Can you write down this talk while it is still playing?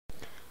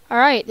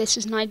Alright, this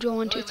is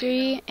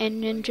Nigel123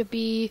 and Ninja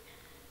B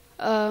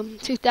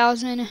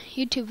 2000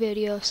 YouTube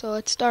video, so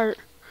let's start.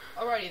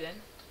 Alrighty then.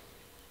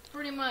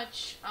 Pretty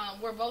much,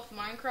 we're both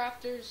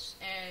Minecrafters,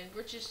 and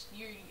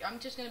I'm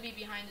just gonna be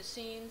behind the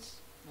scenes.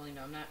 Well,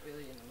 no, I'm not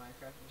really in the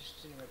Minecraft. I'm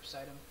just sitting right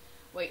beside him.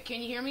 Wait,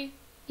 can you hear me?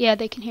 Yeah,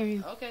 they can hear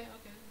you. Okay.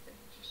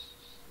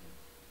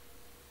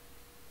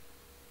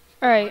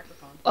 Alright,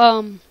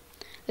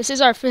 this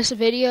is our first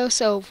video,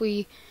 so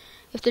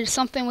if there's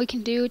something we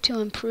can do to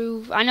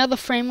improve, I know the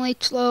frame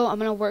rate's low. I'm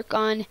gonna work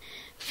on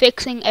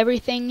fixing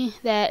everything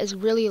that is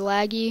really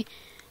laggy.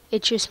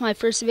 It's just my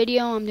first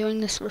video. I'm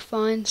doing this for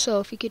fun, so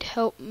if you could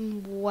help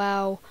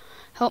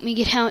me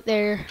get out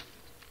there.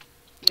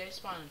 Yeah,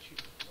 spawn and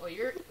shoot. Oh,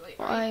 you're like,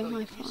 why am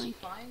I fine?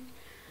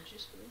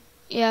 Just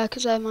yeah,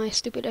 because I have my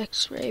stupid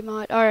X-ray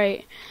mod.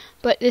 Alright,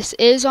 but this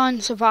is on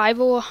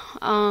survival.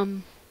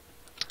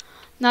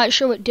 Not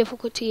sure what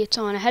difficulty it's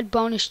on. I had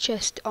bonus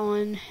chest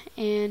on,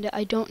 and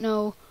I don't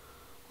know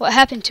what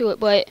happened to it,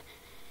 but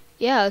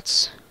yeah,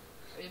 it's...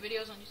 Are your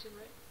videos on YouTube,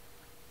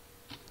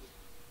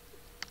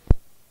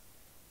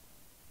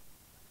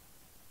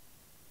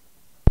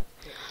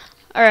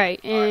 right?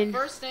 Alright, and...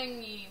 First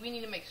thing we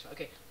need to make...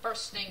 Okay,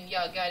 first thing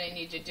y'all gotta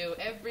need to do,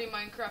 every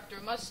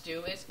Minecrafter must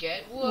do, is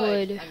get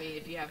wood. I mean,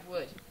 if you have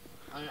wood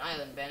on an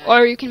island, Ben.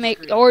 Or you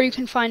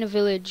can find a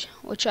village,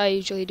 which I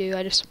usually do.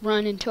 I just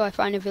run until I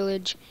find a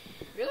village.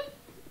 Really?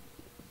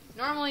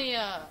 Normally,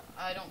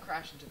 I don't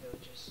crash into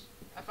villages.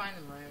 I find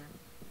them rare.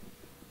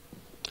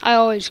 I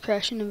always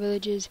crash into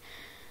villages.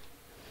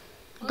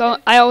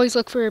 Okay. I always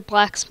look for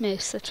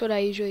blacksmiths. That's what I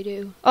usually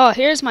do. Oh,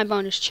 here's my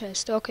bonus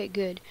chest. Okay,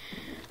 good.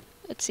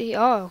 Let's see.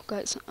 Oh,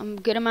 got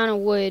some good amount of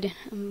wood.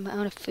 I'm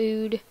out of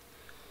food.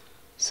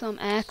 Some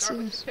axes. Start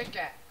with the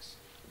pickaxe.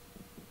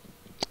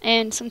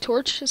 And some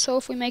torches, so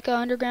if we make an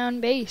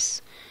underground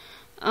base.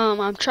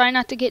 I'm trying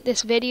not to get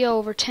this video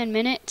over 10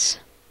 minutes.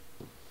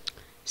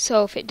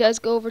 So if it does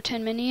go over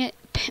 10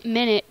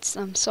 minutes,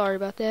 I'm sorry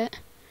about that.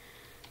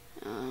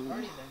 Alrighty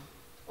then.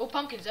 Oh,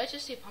 pumpkins. Did I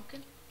just say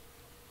pumpkin?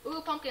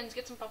 Ooh, pumpkins.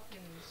 Get some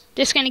pumpkins.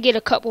 Just going to get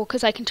a couple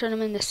because I can turn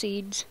them into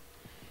seeds.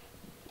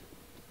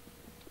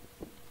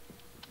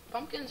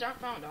 Pumpkins aren't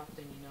found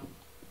often, you know.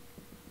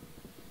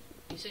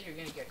 You said you're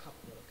going to get a couple.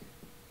 Okay.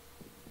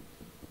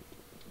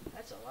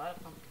 That's a lot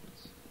of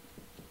pumpkins.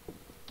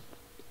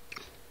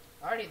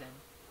 Alrighty then.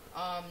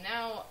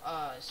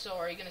 So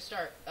are you gonna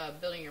start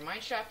building your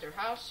mineshaft or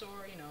house,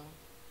 or you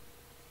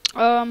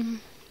know?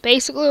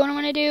 Basically what I'm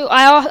gonna do,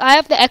 I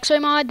have the X-ray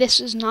mod. This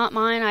is not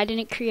mine. I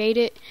didn't create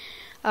it.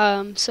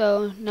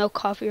 So no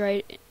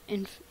copyright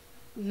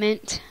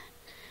mint.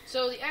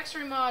 So the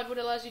X-ray mod, what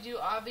it allows you to do,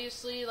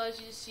 obviously allows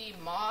you to see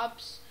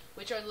mobs,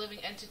 which are living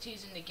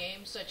entities in the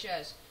game, such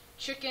as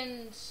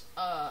chickens,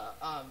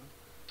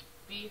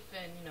 beef,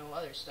 and you know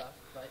other stuff.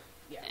 But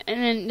yeah.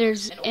 And then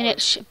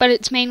but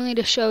it's mainly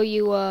to show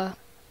you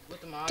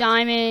with the mobs,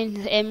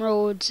 diamonds,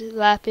 emeralds,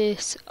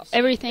 lapis,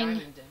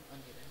 everything.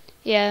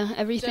 Yeah,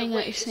 everything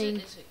that you're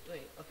seeing.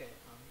 Okay.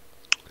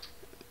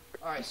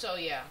 Alright, so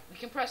yeah, we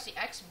can press the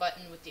X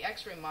button with the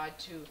X-ray mod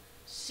to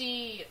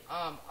see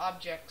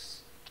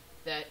objects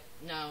that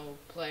no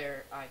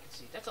player eye can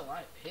see. That's a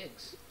lot of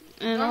pigs.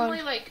 And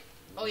normally, like,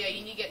 oh yeah,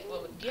 you need to get.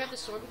 Well, do you have the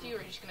sword with you, or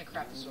are you just gonna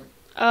craft the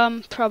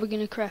sword? Probably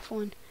gonna craft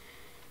one.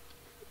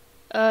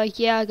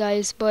 Yeah,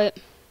 guys, but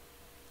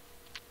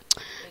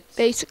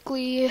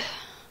basically,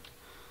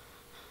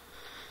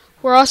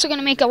 we're also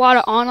gonna make a lot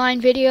of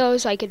online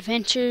videos, like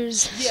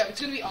adventures. Yeah,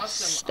 it's gonna be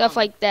awesome. Stuff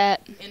like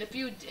that. In a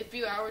few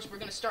hours, we're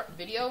gonna start a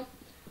video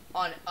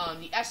on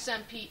the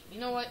SMP.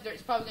 You know what?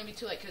 It's probably gonna be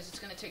too late because it's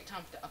gonna take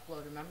time to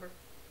upload. Remember?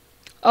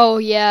 Oh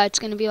yeah, it's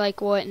gonna be like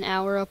what, an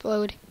hour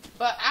upload.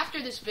 But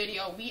after this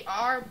video, we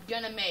are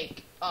gonna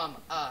make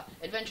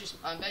adventures.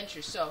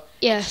 So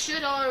yes. It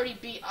should already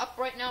be up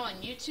right now on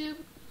YouTube.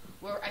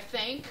 Where I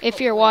think if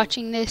you're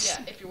watching this,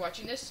 yeah, if you're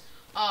watching this,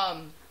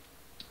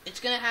 it's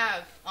gonna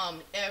have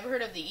ever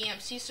heard of the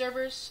EMC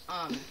servers?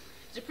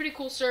 It's a pretty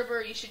cool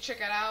server. You should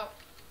check it out.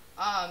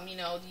 You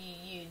know,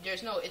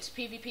 it's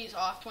PvP is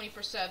off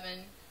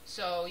 24/7,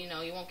 so you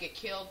know you won't get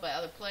killed by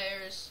other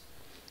players.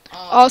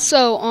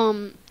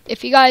 Also,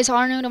 if you guys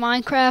are new to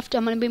Minecraft,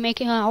 I'm gonna be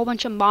making a whole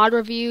bunch of mod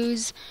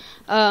reviews,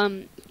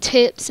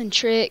 tips and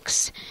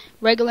tricks,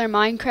 regular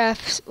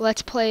Minecraft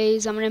Let's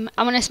Plays. I'm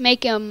gonna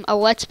make a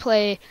Let's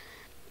Play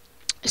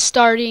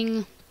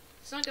starting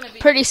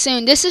pretty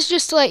soon. This is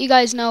just to let you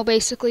guys know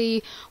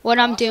basically what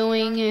I'm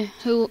doing,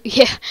 who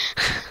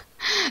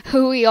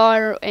we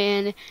are,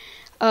 and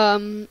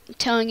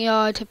telling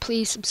y'all to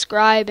please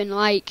subscribe and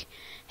like.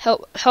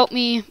 Help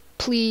me,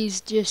 please,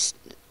 just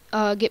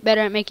get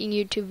better at making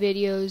YouTube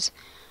videos.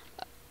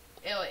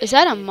 Is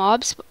that a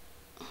mob spawn?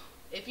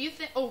 If you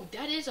think, oh,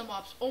 that is a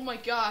mob. Oh my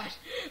God,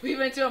 we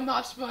went to a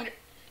mob spawner.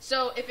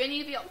 So if any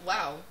of you,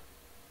 wow,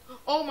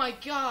 oh my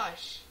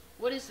gosh,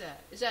 what is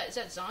that? Is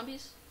that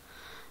zombies?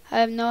 I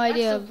have no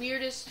idea. That's the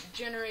weirdest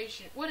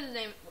generation. What is the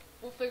name?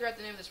 We'll figure out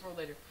the name of this world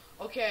later.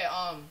 Okay,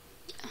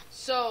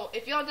 So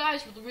if y'all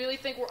guys really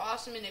think we're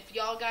awesome, and if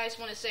y'all guys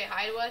want to say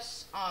hi to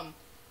us,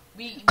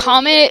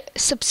 comment,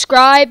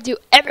 subscribe, do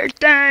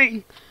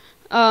everything.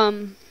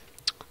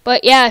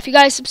 But yeah, if you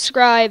guys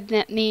subscribe,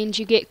 that means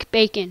you get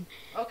bacon.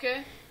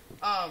 Okay.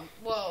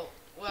 Well,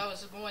 what I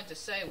was going to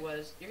say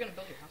was, you're gonna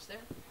build your house there?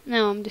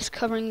 No, I'm just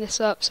covering this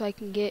up so I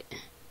can get.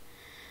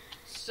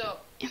 So,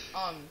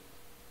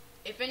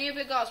 if any of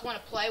you guys want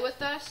to play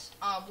with us,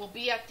 we'll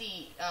be at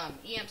the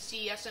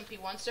EMC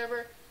SMP1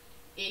 server.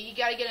 You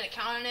gotta get an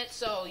account on it,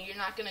 so you're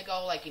not gonna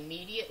go like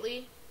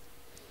immediately.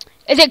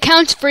 It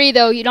accounts free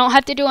though. You don't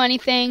have to do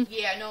anything.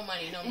 Yeah, no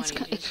money. It's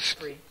just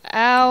free.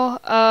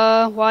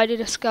 Ow. Why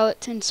did a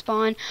skeleton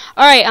spawn?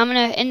 Alright, I'm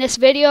gonna end this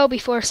video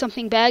before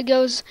something bad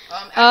goes.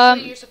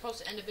 Actually, you're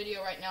supposed to end the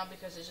video right now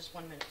because it's just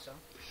 1 minute, so.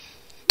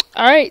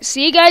 Alright,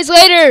 see you guys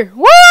later.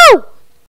 Woo!